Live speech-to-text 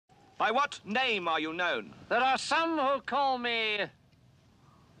By what name are you known? There are some who call me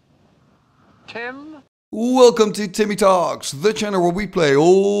Tim. Welcome to Timmy Talks, the channel where we play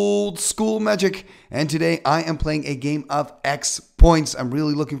old school magic. And today I am playing a game of X points. I'm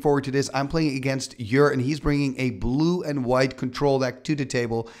really looking forward to this. I'm playing against Juriaan, and he's bringing a blue and white control deck to the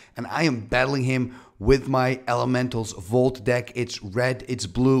table. And I am battling him with my Elementals Volt deck. It's red, it's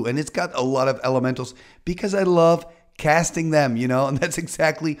blue, and it's got a lot of Elementals because I love casting them, and that's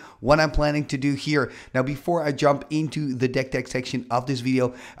exactly what I'm planning to do here. Now, before I jump into the deck section of this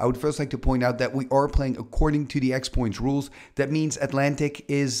video, I would first like to point out that we are playing according to the X Points rules. That means Atlantic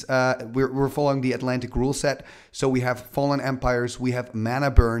is, we're following the Atlantic rule set. So we have Fallen Empires, we have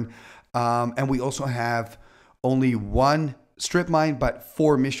Mana Burn, and we also have only one Strip Mine, but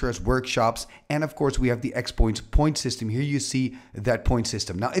 4 Mishra's workshops. And of course, we have the X Points point system. Here you see that point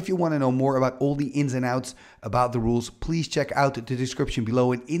system. Now, if you want to know more about all the ins and outs about the rules, please check out the description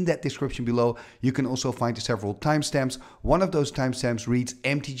below. And in that description below, you can also find several timestamps. One of those timestamps reads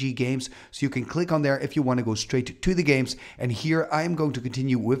MTG Games. So you can click on there if you want to go straight to the games. And here I am going to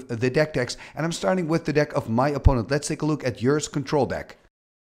continue with the deck decks. And I'm starting with the deck of my opponent. Let's take a look at Jur's control deck.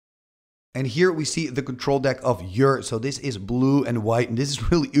 And here we see the control deck of Jur. So this is blue and white, and this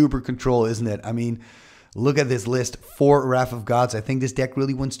is really uber control, isn't it? I mean, look at this list. 4 Wrath of Gods. I think this deck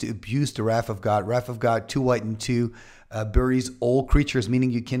really wants to abuse the Wrath of God. Wrath of God, 2 white and 2, buries all creatures,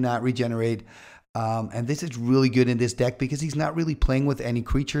 meaning you cannot regenerate. And this is really good in this deck because he's not really playing with any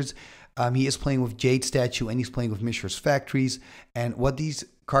creatures. He is playing with Jade Statue, and he's playing with Mishra's Factories. And what these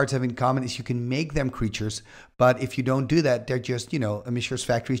cards have in common is you can make them creatures, but if you don't do that, they're just, a Mishra's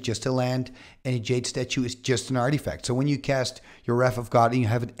Factory is just a land, and a Jade Statue is just an artifact. So when you cast your Wrath of God and you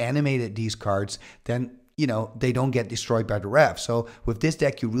haven't animated these cards, then they don't get destroyed by the Wrath. So with this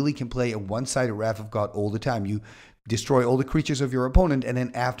deck, you really can play a one-sided Wrath of God all the time. You destroy all the creatures of your opponent, and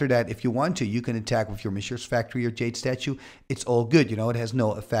then after that, if you want to, you can attack with your Mishra's Factory or Jade Statue. It's all good, it has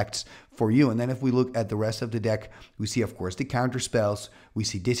no effects for you. And then if we look at the rest of the deck, we see, of course, the counter spells, we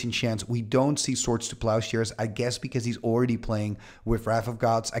see disenchants, we don't see Swords to Plowshares, I guess because he's already playing with Wrath of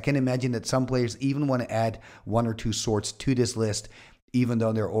Gods. I can imagine that some players even want to add 1 or 2 swords to this list, even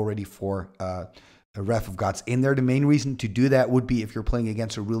though they're already for a Wrath of Gods in there. The main reason to do that would be if you're playing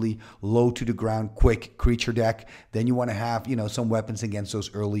against a really low to the ground quick creature deck, then you want to have some weapons against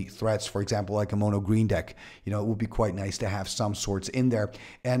those early threats. For example, like a mono green deck, it would be quite nice to have some swords in there.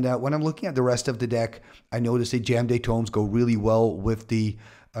 And when I'm looking at the rest of the deck, I noticed that Jam Day Tomes go really well with the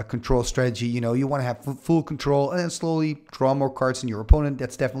control strategy. You want to have full control and then slowly draw more cards than your opponent.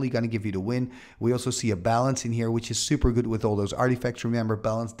 That's definitely going to give you the win. We also see a balance in here, which is super good with all those artifacts. Remember,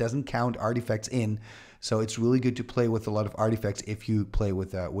 balance doesn't count artifacts in, so it's really good to play with a lot of artifacts if you play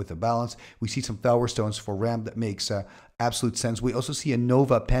with a balance. We see some Flower Stones for ramp. That makes absolute sense. We also see a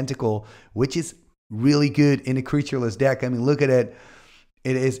Nova Pentacle, which is really good in a creatureless deck. I mean, look at it.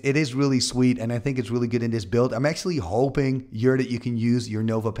 It is really sweet, and I think it's really good in this build. I'm actually hoping that you can use your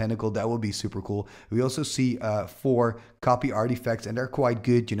Nova Pentacle. That would be super cool. We also see 4 copy artifacts, and they're quite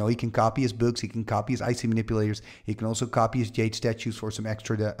good. He can copy his books, he can copy his Icy Manipulators, he can also copy his Jade Statues for some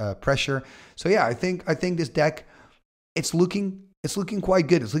extra pressure. So yeah, I think this deck, it's looking quite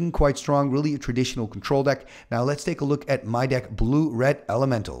good. It's looking quite strong. Really a traditional control deck. Now let's take a look at my deck, Blue-Red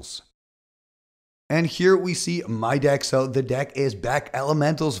Elementals. And here we see my deck. So the deck is back,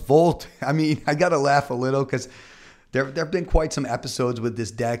 Elementals Volt. I mean, I gotta laugh a little because there have been quite some episodes with this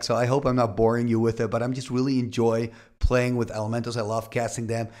deck, so I hope I'm not boring you with it, but I'm just really enjoy playing with Elementals. I love casting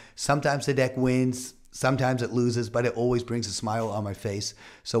them. Sometimes the deck wins, sometimes it loses, but it always brings a smile on my face.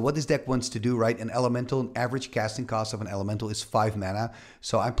 So what this deck wants to do, right? An average casting cost of an Elemental is 5 mana.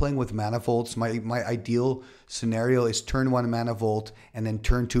 So I'm playing with Mana Volts. My ideal scenario is turn 1 Mana Volt, and then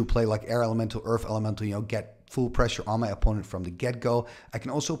turn 2 play like Air Elemental, Earth Elemental, get full pressure on my opponent from the get-go. I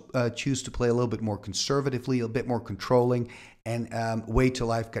can also choose to play a little bit more conservatively, a bit more controlling, and wait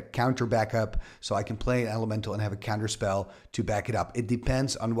till I've got counter backup so I can play an elemental and have a counter spell to back it up. It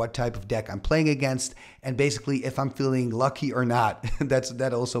depends on what type of deck I'm playing against, and basically if I'm feeling lucky or not.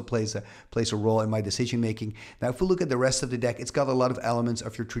 That also plays a role in my decision making. Now, if we look at the rest of the deck, it's got a lot of elements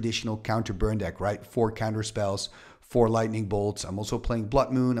of your traditional counter burn deck, right? 4 counter spells, 4 lightning bolts. I'm also playing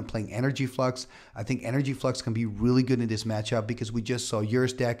Blood Moon. I'm playing Energy Flux. I think Energy Flux can be really good in this matchup because we just saw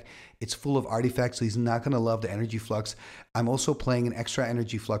Jur's deck. It's full of artifacts, so he's not going to love the Energy Flux. I'm also playing an extra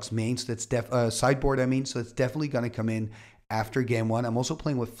Energy Flux main, so that's sideboard, so it's definitely going to come in after game 1. I'm also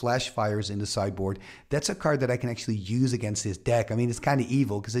playing with Flash Fires in the sideboard. That's a card that I can actually use against this deck. I mean, it's kind of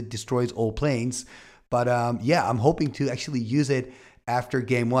evil because it destroys all planes. But yeah, I'm hoping to actually use it after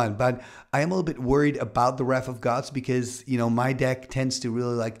game one. But I am a little bit worried about the Wrath of Gods because, you know, my deck tends to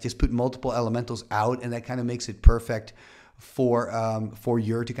really like just put multiple elementals out, and that kind of makes it perfect for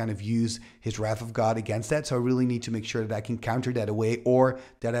Ur to kind of use his Wrath of God against that. So I really need to make sure that I can counter that away, or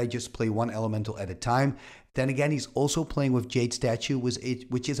that I just play one elemental at a time. Then again, he's also playing with Jade Statue,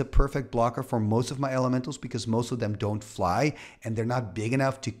 which is a perfect blocker for most of my elementals because most of them don't fly and they're not big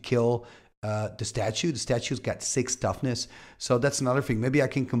enough to kill the statue. The statue's got 6 toughness. So that's another thing. Maybe I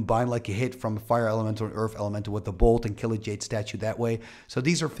can combine like a hit from a fire elemental or earth elemental with the bolt and kill a Jade Statue that way. So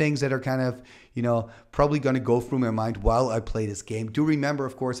these are things that are kind of, you know, probably going to go through my mind while I play this game. Do remember,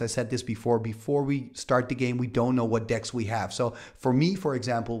 of course, I said this before we start the game, we don't know what decks we have. So for me, for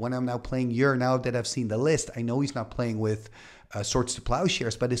example, when I'm now playing Ur, now that I've seen the list, I know he's not playing with Swords to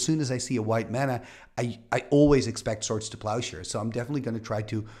Plowshares, but as soon as I see a white mana, I always expect Swords to Plowshares. So I'm definitely going to try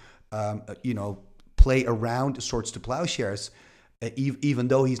to you know, play around Swords to Plowshares, even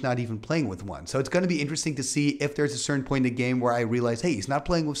though he's not even playing with one. So it's going to be interesting to see if there's a certain point in the game where I realize, hey, he's not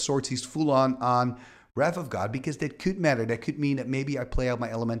playing with swords, he's full on Wrath of God, because that could matter. That could mean that maybe I play out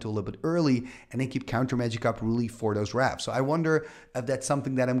my elemental a little bit early and then keep counter magic up really for those wraths. So I wonder if that's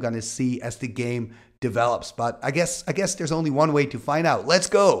something that I'm going to see as the game develops. But I guess there's only one way to find out. Let's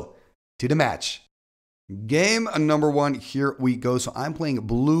go to the match. Game number 1, here we go. So I'm playing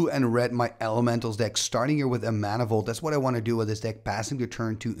blue and red, my elementals deck, starting here with a Mana Volt. That's what I want to do with this deck, passing the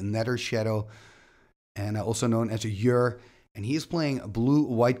turn to Nether Shadow, and also known as a Ur. And he's playing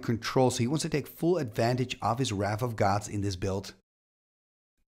blue-white control, so he wants to take full advantage of his Wrath of Gods in this build.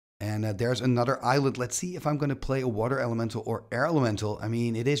 And there's another island. Let's see if I'm going to play a water elemental or air elemental. I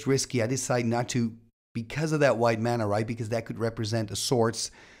mean, it is risky. I decide not to because of that white mana, right? Because that could represent a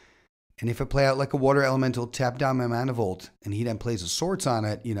swords. And if I play out like a water elemental, tap down my Mana Volt, and he then plays a swords on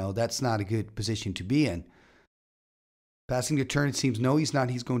it, you know, that's not a good position to be in. Passing the turn, it seems, no, he's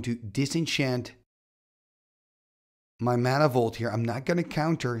not. He's going to disenchant my Mana Volt here. I'm not going to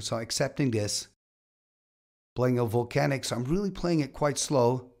counter, so accepting this. Playing a Volcanic, so I'm really playing it quite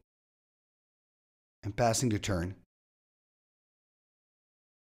slow. And passing the turn.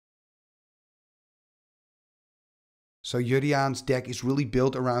 So Juriaan's deck is really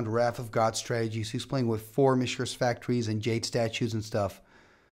built around Wrath of God strategies. He's playing with 4 Mishra's Factories and Jade Statues and stuff.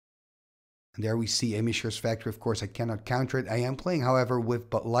 And there we see a Mishra's Factory. Of course, I cannot counter it. I am playing, however,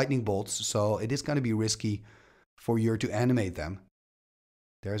 with Lightning Bolts, so it is going to be risky for Ur to animate them.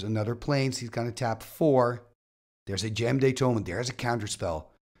 There's another Plains. He's going to tap 4. There's a Gem Day Tome, and there's a counterspell.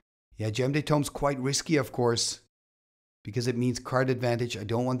 Yeah, Gem Day Tome's quite risky, of course, because it means card advantage. I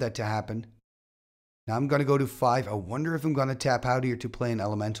don't want that to happen. Now I'm going to go to 5. I wonder if I'm going to tap out here to play an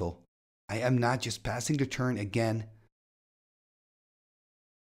elemental. I am not, just passing the turn again.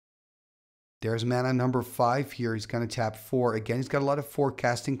 There's mana number 5 here. He's going to tap 4. Again, he's got a lot of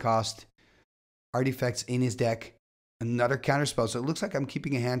forecasting cost artifacts in his deck. Another counterspell. So it looks like I'm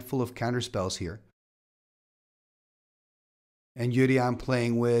keeping a handful of counterspells here. And Juriaan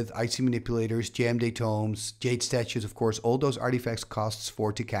playing with Icy Manipulators, Jam Day Tomes, Jade Statues, of course. All those artifacts costs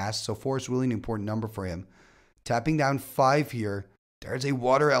 4 to cast, so 4 is really an important number for him. Tapping down 5 here. There's a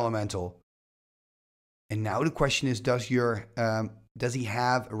Water Elemental. And now the question is, does he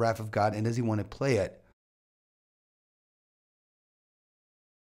have a Wrath of God, and does he want to play it?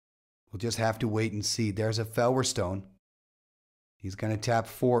 We'll just have to wait and see. There's a Felwar Stone. He's going to tap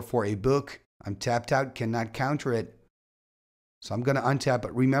 4 for a book. I'm tapped out, cannot counter it. So I'm going to untap,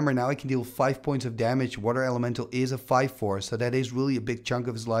 but remember, now I can deal 5 points of damage. Water Elemental is a 5/4, so that is really a big chunk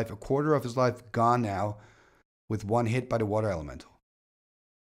of his life. A quarter of his life gone now with 1 hit by the Water Elemental.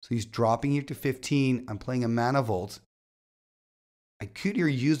 So he's dropping here to 15. I'm playing a Mana Volt. I could here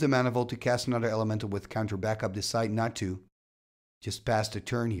use the Mana Volt to cast another Elemental with counter backup. Decide not to. Just pass the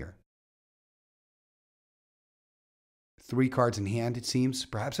turn here. 3 cards in hand, it seems.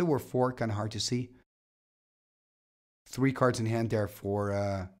 Perhaps it were 4, kind of hard to see. 3 cards in hand there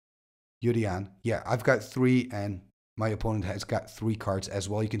for Juriaan. Yeah, I've got 3, and my opponent has got 3 cards as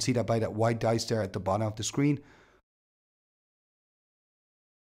well. You can see that by that white dice there at the bottom of the screen.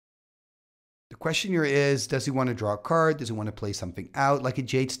 The question here is, does he want to draw a card? Does he want to play something out? Like a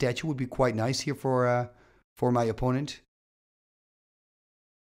Jade Statue would be quite nice here for my opponent.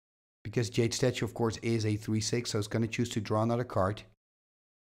 Because Jade Statue, of course, is a 3/6, so it's going to choose to draw another card.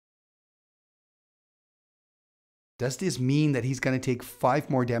 Does this mean that he's going to take 5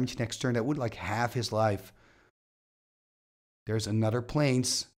 more damage next turn? That would like half his life. There's another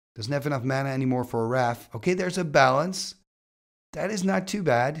Plains. Doesn't have enough mana anymore for a Wrath. Okay, there's a Balance. That is not too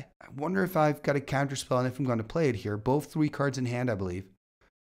bad. I wonder if I've got a counterspell and if I'm going to play it here. Both 3 cards in hand, I believe.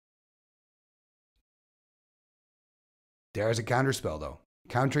 There's a counterspell though.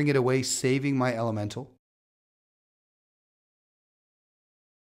 Countering it away, saving my elemental.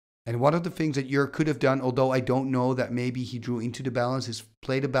 And one of the things that Yer could have done, although I don't know that maybe he drew into the balance, is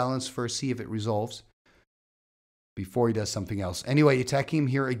play the balance first, see if it resolves before he does something else. Anyway, attacking him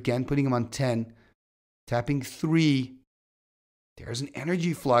here again, putting him on 10. Tapping 3. There's an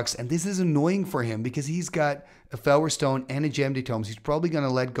energy flux, and this is annoying for him because he's got a Flower Stone and a Gem Tomes. He's probably going to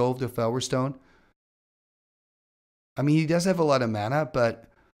let go of the Flower Stone. I mean, he does have a lot of mana,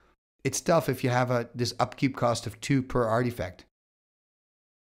 but it's tough if you have this upkeep cost of 2 per artifact.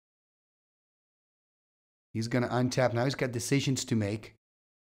 He's going to untap. Now he's got decisions to make.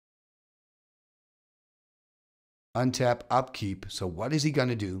 Untap, upkeep. So what is he going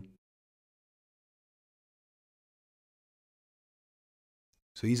to do?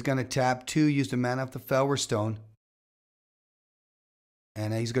 So he's going to tap 2, use the mana of the Flower Stone.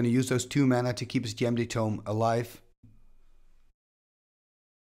 And he's going to use those 2 mana to keep his Gem Tome alive.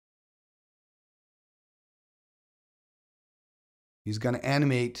 He's going to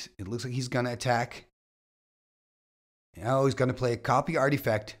animate. It looks like he's going to attack. Now he's going to play a copy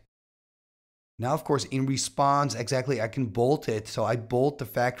artifact. Now, of course, in response, exactly, I can bolt it. So I bolt the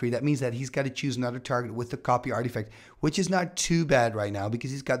factory. That means that he's got to choose another target with the copy artifact, which is not too bad right now because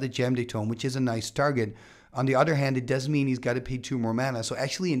he's got the Gem Tome, which is a nice target. On the other hand, it does mean he's got to pay 2 more mana. So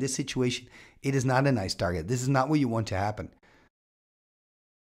actually, in this situation, it is not a nice target. This is not what you want to happen.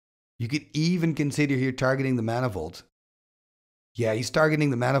 You could even consider here targeting the Mana Vault. Yeah, he's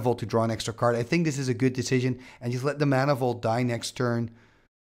targeting the Mana Vault to draw an extra card. I think this is a good decision. And just let the Mana Vault die next turn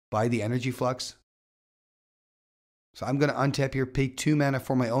by the energy flux. So I'm going to untap here, pay 2 mana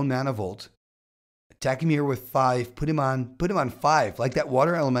for my own Mana Vault. Attack him here with 5, put him on 5. Like that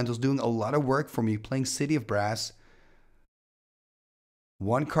Water Elemental is doing a lot of work for me, playing City of Brass.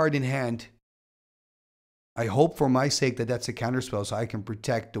 1 card in hand. I hope for my sake that that's a counterspell so I can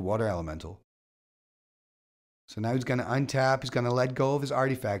protect the Water Elemental. So now he's going to untap, he's going to let go of his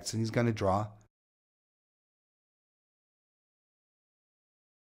artifacts, and he's going to draw.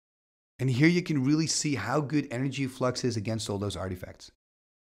 And here you can really see how good Energy Flux is against all those artifacts.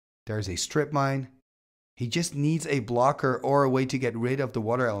 There's a Strip Mine. He just needs a blocker or a way to get rid of the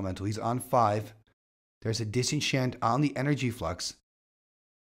Water Elemental. He's on 5. There's a Disenchant on the Energy Flux.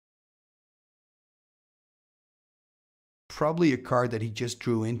 Probably a card that he just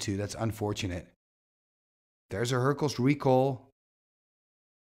drew into. That's unfortunate. There's a Hurkyl's Recall.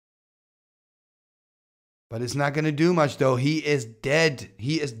 But it's not going to do much though. He is dead.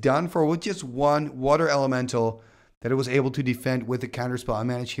 He is done for with just 1 Water Elemental that it was able to defend with a counterspell. I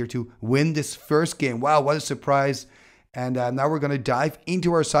managed here to win this first game. Wow, what a surprise. And now we're going to dive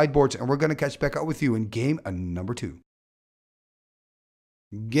into our sideboards and we're going to catch back up with you in game number 2.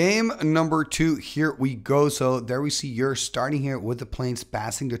 Game number 2, here we go. So there we see you're starting here with the Plains,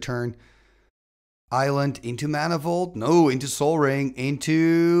 passing the turn. Island into Mana Vault. No, into Soul Ring,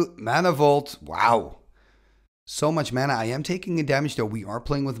 into Mana Vault. Wow. So much mana. I am taking a damage though. We are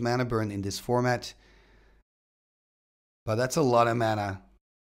playing with Mana Burn in this format. But that's a lot of mana.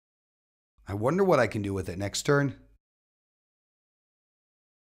 I wonder what I can do with it next turn.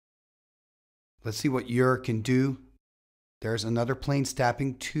 Let's see what Yer can do. There's another Plains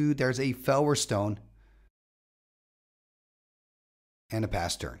tapping 2. There's a Flower Stone. And a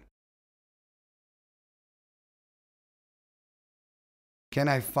pass turn.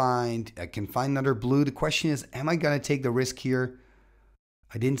 I can find another blue. The question is, am I going to take the risk here?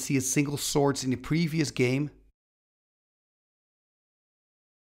 I didn't see a single Swords in the previous game.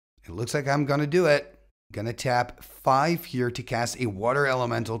 It looks like I'm going to do it. Going to tap 5 here to cast a Water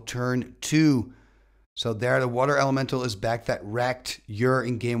Elemental turn 2. So there the Water Elemental is back that wrecked Yer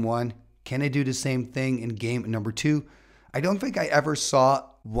in game 1. Can I do the same thing in game number 2? I don't think I ever saw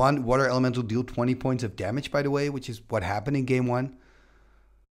 1 Water Elemental deal 20 points of damage, by the way, which is what happened in game 1.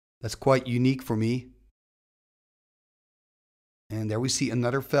 That's quite unique for me. And there we see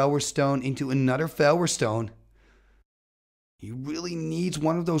another Flower Stone into another Flower Stone. He really needs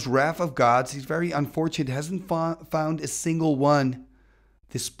one of those Wrath of Gods. He's very unfortunate. Hasn't found a single one.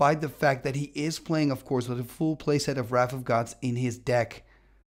 Despite the fact that he is playing, of course, with a full playset of Wrath of Gods in his deck.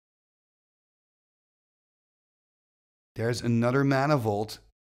 There's another Mana Vault.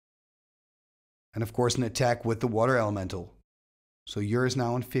 And of course an attack with the Water Elemental. So Yer is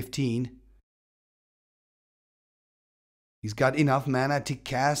now on 15. He's got enough mana to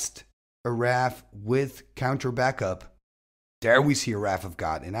cast a Wrath with counter backup. There we see a Wrath of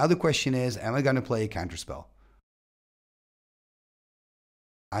God. And now the question is, am I going to play a counterspell?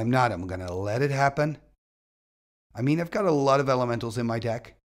 I'm not. I'm going to let it happen. I mean, I've got a lot of elementals in my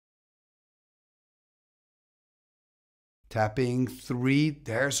deck. Tapping 3.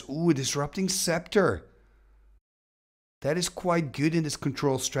 There's, ooh, Disrupting Scepter. That is quite good in this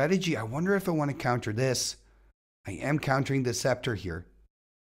control strategy. I wonder if I want to counter this. I am countering the Scepter here.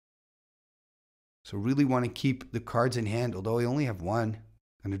 So really want to keep the cards in hand, although I only have one.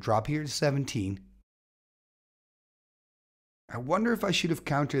 I'm going to drop here to 17. I wonder if I should have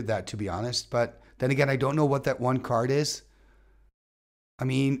countered that, to be honest. But then again, I don't know what that one card is. I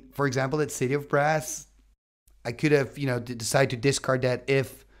mean, for example, that City of Brass, I could have, decide to discard that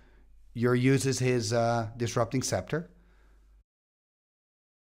if Ur uses his Disrupting Scepter.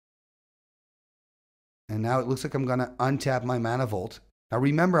 And now it looks like I'm going to untap my Mana Vault. Now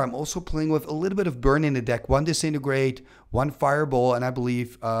remember, I'm also playing with a little bit of burn in the deck. 1 Disintegrate, 1 Fireball, and I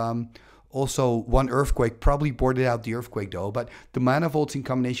believe also 1 Earthquake. Probably boarded out the Earthquake though. But the Mana Vaults in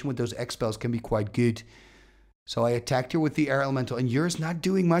combination with those X spells can be quite good. So I attacked here with the Air Elemental. And Ur's not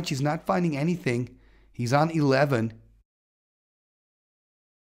doing much. He's not finding anything. He's on 11.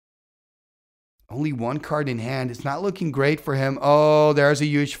 Only 1 card in hand. It's not looking great for him. Oh, there's a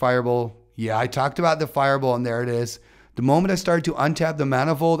huge Fireball. Yeah, I talked about the Fireball, and there it is. The moment I started to untap the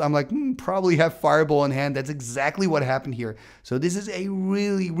Mana Vault, I'm like, probably have Fireball in hand. That's exactly what happened here. So this is a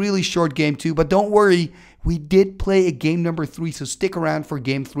really, really short game too. But don't worry, we did play a game number 3, so stick around for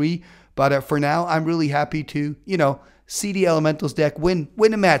game 3. But for now, I'm really happy to, see the Elementals deck win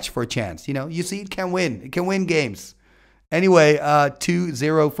a match for a chance. You see, it can win. It can win games. Anyway,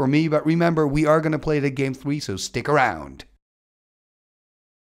 2-0 for me. But remember, we are going to play the game 3, so stick around.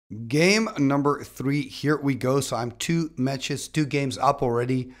 Game number 3, here we go. So I'm 2 games up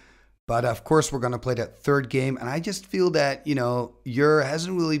already. But of course, we're going to play that 3rd game. And I just feel that, Ur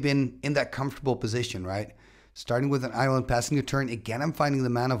hasn't really been in that comfortable position, right? Starting with an island, passing the turn. Again, I'm finding the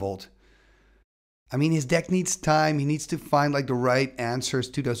Mana Vault. I mean, his deck needs time. He needs to find the right answers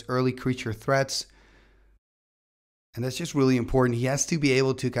to those early creature threats. And that's just really important. He has to be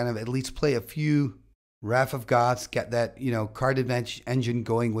able to kind of at least play a few Wrath of Gods, get that, card advantage engine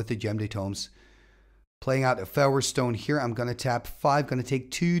going with the Gem de Tomes. Playing out a Flower Stone here. I'm going to tap 5, going to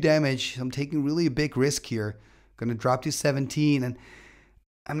take 2 damage. I'm taking really a big risk here. Going to drop to 17. And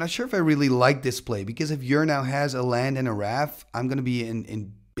I'm not sure if I really like this play, because if Ur now has a land and a Wrath, I'm going to be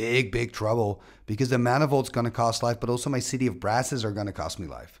in big trouble, because the Mana Vault's going to cost life, but also my City of Brasses are going to cost me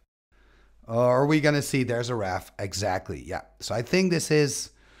life. Are we going to see? There's a Wrath. Exactly. Yeah. So I think this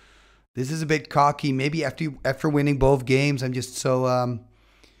is a bit cocky. Maybe after winning both games, I'm just so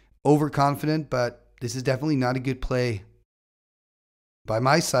overconfident, but this is definitely not a good play by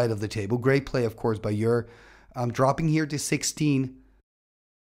my side of the table. Great play, of course, by Ur. I'm dropping here to 16.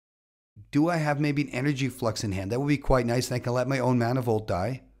 Do I have maybe an Energy Flux in hand? That would be quite nice, and I can let my own Mana Vault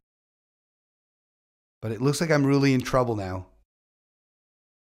die. But it looks like I'm really in trouble now.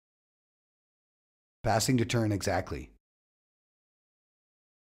 Passing the turn, exactly.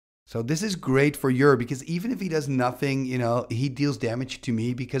 So this is great for Ur, because even if he does nothing, he deals damage to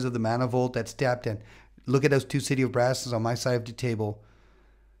me because of the Mana Vault that's tapped. And look at those 2 City of Brasses on my side of the table.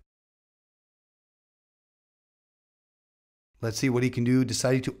 Let's see what he can do.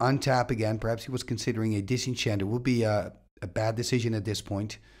 Decided to untap again. Perhaps he was considering a Disenchant. It would be a bad decision at this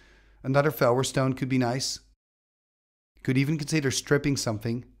point. Another Flower Stone could be nice. Could even consider stripping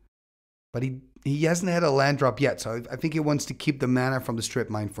something. But he hasn't had a land drop yet, so I think he wants to keep the mana from the strip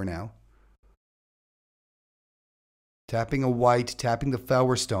mine for now. Tapping a white, tapping the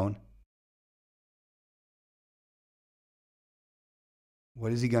Flower Stone.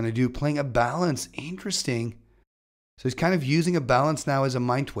 What is he going to do? Playing a balance. Interesting. So he's kind of using a balance now as a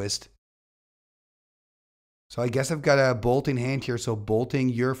Mind Twist. So I guess I've got a Bolt in hand here. So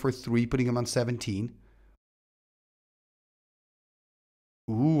bolting Ur for 3, putting him on 17.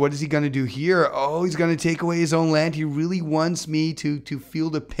 Ooh, what is he going to do here? Oh, he's going to take away his own land. He really wants me to feel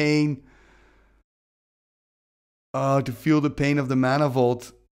the pain. Oh, to feel the pain of the Mana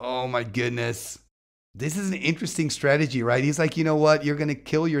Vault. Oh my goodness. This is an interesting strategy, right? He's like, you know what? You're going to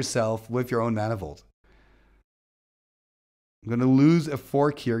kill yourself with your own Mana Vault. I'm going to lose a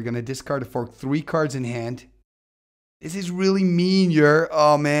fork here. Going to discard a fork. 3 cards in hand. This is really mean, Ur.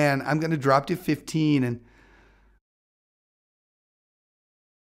 Oh man, I'm going to drop to 15, and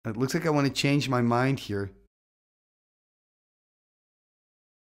it looks like I want to change my mind here.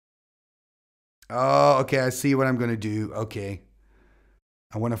 Oh, okay, I see what I'm going to do. Okay.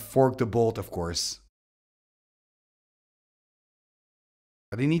 I want to fork the Bolt, of course.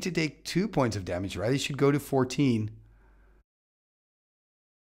 But I need to take 2 points of damage, right? It should go to 14.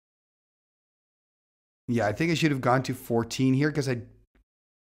 Yeah, I think I should have gone to 14 here, because I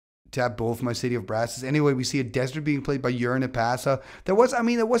tapped both my City of Brasses. Anyway, we see a Desert being played by Ur in a pass. That was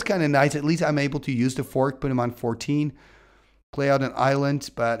kind of nice. At least I'm able to use the fork, put him on 14. play out an island,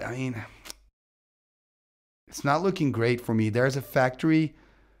 but I mean, it's not looking great for me. There's a factory.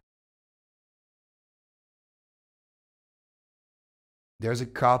 There's a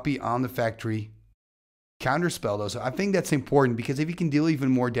copy on the factory. Counterspell though, so I think that's important because if he can deal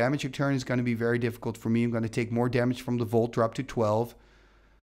even more damage a turn, it's going to be very difficult for me. I'm going to take more damage from the Volt, drop to 12.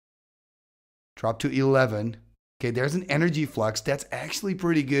 Drop to 11. Okay, there's an energy flux. That's actually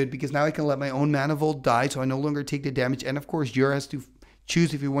pretty good because now I can let my own mana Volt die, so I no longer take the damage. And of course, Jur has to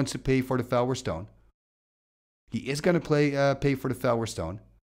choose if he wants to pay for the Felwar Stone. He is going to pay for the Felwar Stone.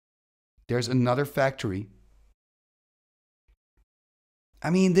 There's another factory. I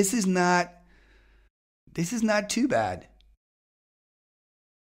mean, this is not too bad.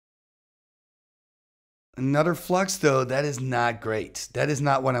 Another flux, though, that is not great. That is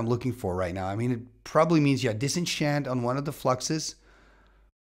not what I'm looking for right now. I mean, it probably means, yeah, disenchant on one of the fluxes.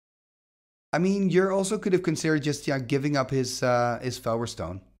 I mean, you also could have considered just giving up his Felwar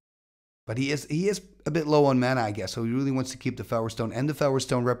Stone. But he is a bit low on mana, I guess, so he really wants to keep the Felwar Stone. And the Felwar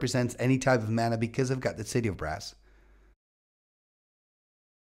Stone represents any type of mana because I've got the City of Brass.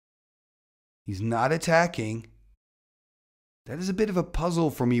 He's not attacking. That is a bit of a puzzle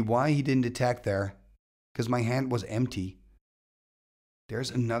for me why he didn't attack there. Because my hand was empty.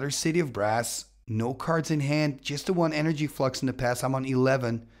 There's another City of Brass. No cards in hand. Just the one energy flux in the pass. I'm on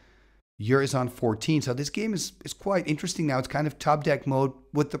 11. Jur is on 14. So this game is quite interesting now. It's kind of top deck mode.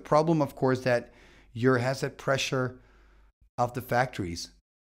 With the problem, of course, that Jur has that pressure of the factories.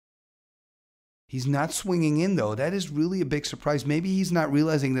 He's not swinging in, though. That is really a big surprise. Maybe he's not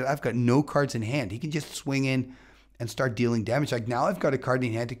realizing that I've got no cards in hand. He can just swing in and start dealing damage. Like now I've got a card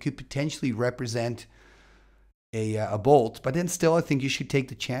in hand that could potentially represent a bolt, but then still I think you should take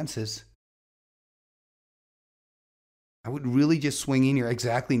the chances. I would really just swing in here.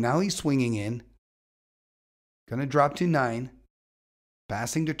 Exactly. Now he's swinging in. Gonna drop to 9.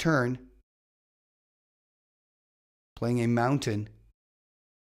 Passing the turn. Playing a mountain.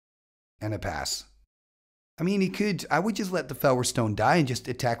 And a pass. I mean, I would just let the Felwar Stone die and just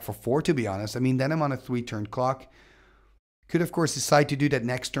attack for 4, to be honest. I mean, then I'm on a 3-turn clock. Could, of course, decide to do that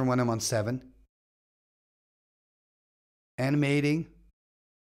next turn when I'm on 7. Animating.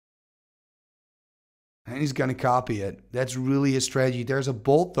 And he's going to copy it. That's really his strategy. There's a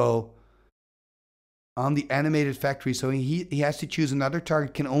bolt, though, on the animated factory. So he has to choose another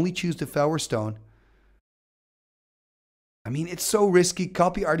target. Can only choose the Felwar Stone. I mean, it's so risky.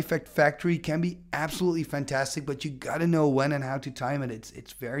 Copy Artifact Factory can be absolutely fantastic, but you got to know when and how to time it.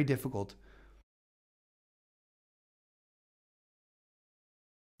 It's very difficult.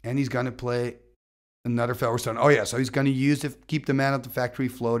 And he's going to play another Felwar Stone. Oh, yeah, so he's going to use to keep the mana of the factory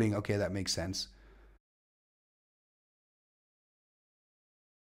floating. Okay, that makes sense.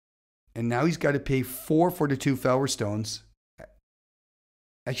 And now he's got to pay 4 for the 2 Felwar Stones.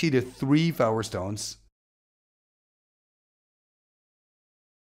 Actually, the 3 Felwar Stones.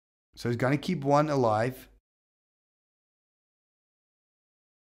 So he's going to keep 1 alive.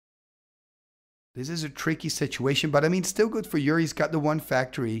 This is a tricky situation, but I mean, still good for Jur. He's got the 1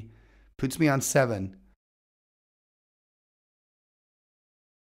 factory. Puts me on 7.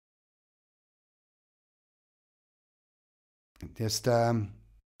 Just,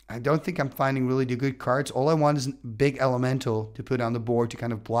 I don't think I'm finding really the good cards. All I want is a big elemental to put on the board to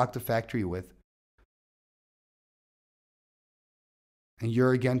kind of block the factory with. And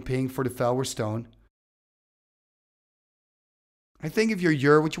you're again paying for the Felwar Stone. I think if you're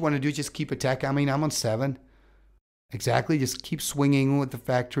Jur, what you want to do is just keep attacking. I mean, I'm on 7. Exactly, just keep swinging with the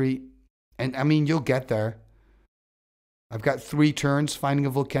factory. And I mean, you'll get there. I've got 3 turns, finding a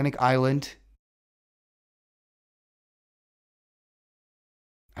volcanic island.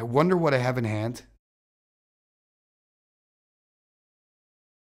 I wonder what I have in hand.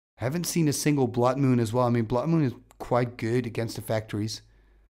 I haven't seen a single Blood Moon as well. I mean, Blood Moon is quite good against the factories.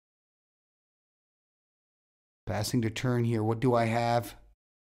 Passing the turn here. What do I have?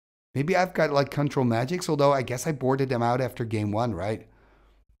 Maybe I've got like Control Magics, although I guess I boarded them out after game 1, right?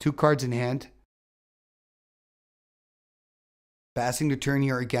 2 cards in hand. Passing the turn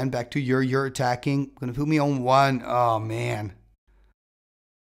here again. Back to Jur attacking. Gonna put me on 1. Oh, man.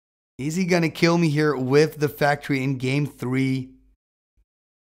 Is he gonna kill me here with the factory in game 3?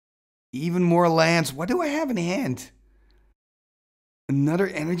 Even more lands. What do I have in hand? Another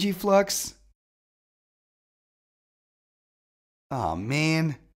energy flux? Oh,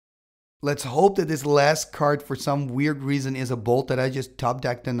 man. Let's hope that this last card, for some weird reason, is a bolt, that I just top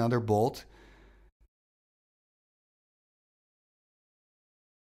decked another bolt.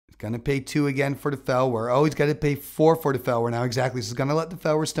 He's going to pay 2 again for the Felwar. Oh, he's got to pay 4 for the Felwar now. Exactly. So he's going to let the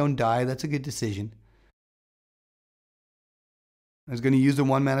Felwar Stone die. That's a good decision. I was going to use the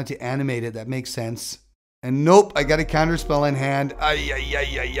 1 mana to animate it. That makes sense. And nope, I got a counter spell in hand. Ay, ay,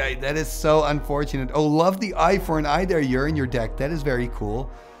 ay, ay, ay. That is so unfortunate. Oh, love the eye for an eye there. You're in your deck. That is very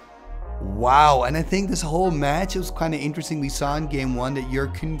cool. Wow. And I think this whole match was kind of interesting. We saw in game 1 that Yer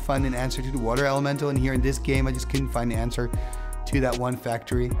couldn't find an answer to the water elemental. And here in this game, I just couldn't find an answer to that one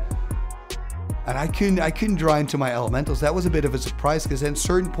factory. And I couldn't draw into my elementals. That was a bit of a surprise, because at a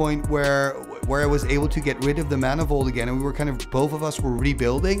certain point where I was able to get rid of the mana vault again, and we were kind of, both of us were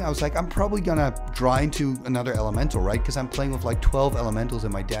rebuilding, I was like, I'm probably gonna draw into another elemental, right? Because I'm playing with like 12 elementals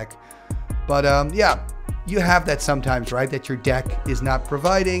in my deck. But yeah, you have that sometimes, right? That your deck is not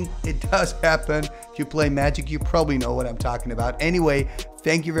providing. It does happen. If you play Magic, you probably know what I'm talking about. Anyway,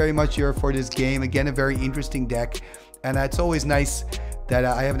 thank you very much, Yer, for this game. Again, a very interesting deck. And it's always nice that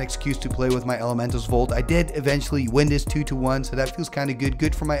I have an excuse to play with my Elementals Vault. I did eventually win this 2-1, so that feels kind of good.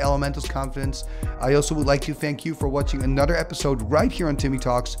 Good for my Elementals confidence. I also would like to thank you for watching another episode right here on Timmy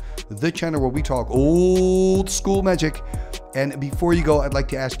Talks, the channel where we talk old school magic. And before you go, I'd like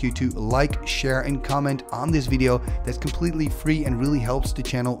to ask you to like, share, and comment on this video. That's completely free and really helps the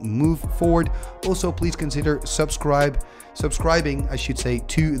channel move forward. Also, please consider subscribing, I should say,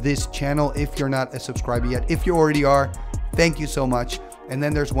 to this channel if you're not a subscriber yet. If you already are, thank you so much. And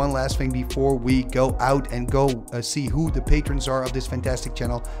then there's one last thing before we go out and go see who the patrons are of this fantastic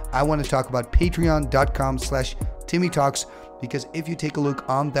channel. I want to talk about patreon.com/Timmy Talks, because if you take a look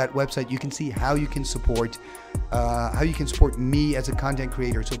on that website, you can see how you can support me as a content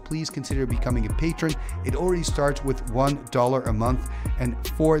creator. So please consider becoming a patron. It already starts with $1 a month, and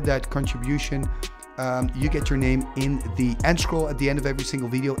for that contribution, you get your name in the end scroll at the end of every single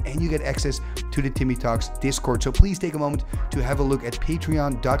video, and you get access to the Timmy Talks Discord. So please take a moment to have a look at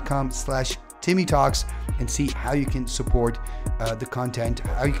patreon.com/Timmy Talks and see how you can support the content,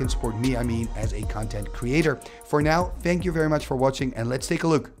 how you can support me, as a content creator. For now, thank you very much for watching, and let's take a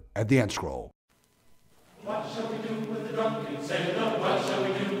look at the end scroll. What shall we do with the drunken sailor? What shall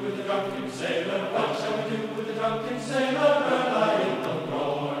we do with the drunken sailor? What shall we do with the drunken sailor? Early in the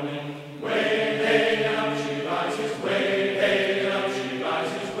morning, way hey, and up she rises. Way hey, and up she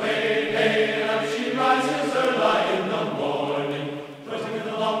rises. Way hey, and up she rises. Early in the morning, putting in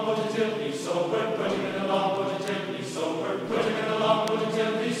the longboat until he's sober. Putting in the longboat until he's sober. Putting in the longboat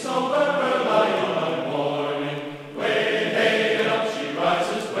until he's sober. Early in the morning, way hey, and up she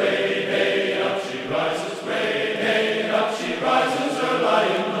rises. Way hey, and up she rises. She rises early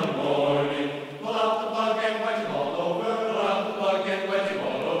in the morning. Pull out the plug and wet him all over. Pull out the plug and wet him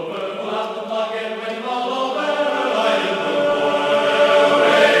all over. Pull out the plug and wet him all over. Early in the morning.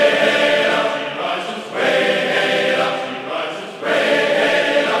 Way hey, up she rises. Way hey, up she rises. Way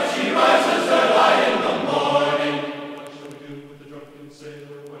hey, up she rises early in the morning. What shall we do with the drunken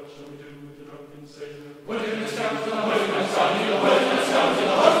sailor? What shall we do with the drunken sailor? Put in the scouts to the husband, son. Put in the scouts to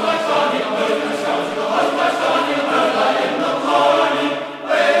the husband, son. Put in the scouts to the husband, son. Early in the morning,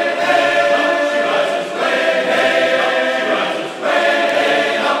 way hey up she rises, way hey up she rises, way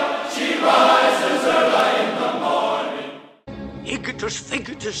hey up she rises early in the morning. Igitus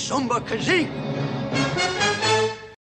figitus sumba kazee.